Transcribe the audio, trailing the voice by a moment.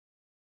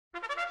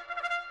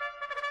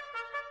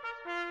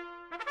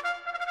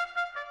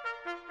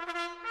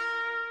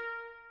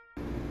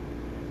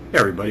Hey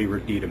everybody,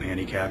 Rick Needham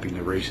handicapping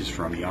the races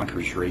from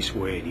Yonkers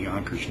Raceway in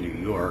Yonkers, New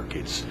York.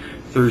 It's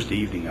Thursday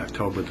evening,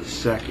 October the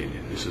 2nd,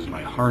 and this is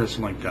my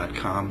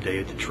harnesslink.com,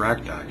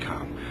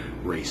 dayatthetrack.com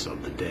race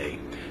of the day.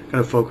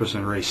 Going to focus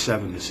on race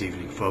 7 this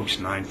evening, folks,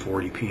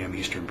 9:40 p.m.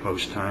 Eastern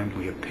Post Time.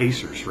 We have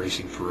Pacers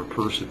racing for a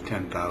purse of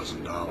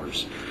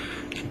 $10,000.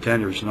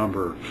 Contenders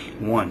number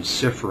 1,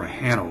 Cifra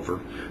Hanover,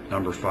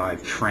 number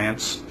 5,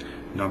 Trance,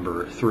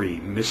 number 3,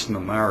 Miss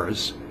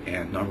Namaras,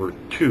 and number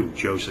 2,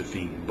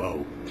 Josephine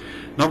Bow.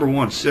 Number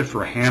 1,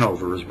 Cifra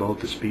Hanover, is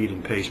both the speed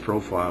and pace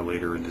profile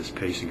leader in this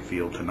pacing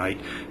field tonight,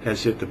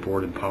 has hit the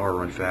board in power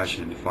run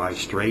fashion in 5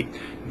 straight,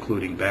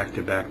 including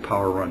back-to-back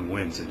power run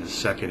wins in his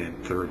second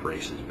and third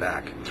races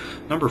back.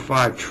 Number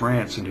 5,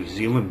 Trance, a New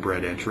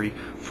Zealand-bred entry,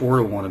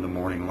 4-1 in the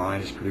morning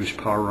line, has produced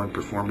power run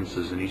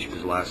performances in each of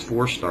his last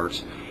 4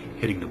 starts,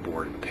 hitting the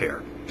board in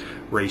pair.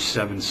 Race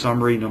 7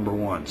 summary, number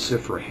 1,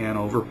 Cifra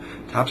Hanover,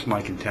 tops my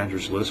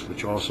contenders list,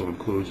 which also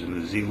includes the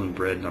New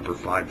Zealand-bred number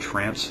 5,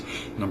 Trance,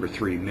 number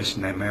 3, Miss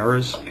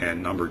Namaras,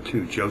 and number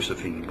 2,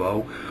 Josephine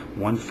Bow,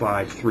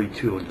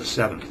 1-5-3-2 in the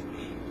 7th,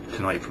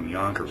 tonight from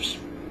Yonkers.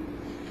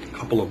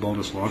 A couple of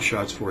bonus long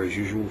shots for as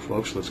usual,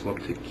 folks. Let's go up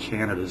to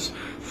Canada's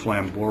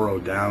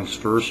Flamboro Downs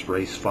first,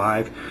 race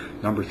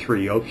 5. Number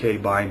 3, OK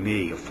By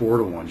Me, a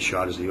 4-1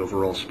 shot, is the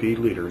overall speed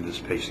leader in this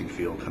pacing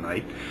field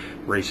tonight.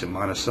 Race at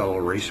Monticello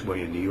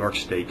Raceway in New York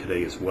State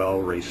today as well,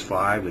 race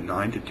 5, a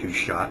 9-2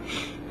 shot.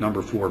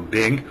 Number 4,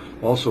 Bing,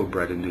 also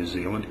bred in New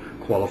Zealand,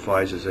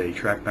 qualifies as a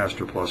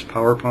Trackmaster Plus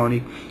Power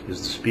Pony, is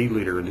the speed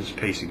leader in this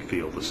pacing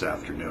field this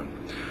afternoon.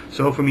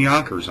 So from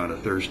Yonkers on a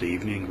Thursday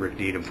evening, Rick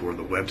Needham for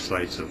the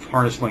websites of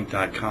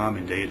harnesslink.com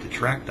and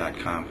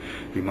dayatthetrack.com,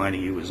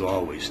 reminding you as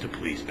always to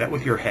please bet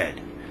with your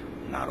head,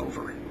 not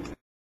over it.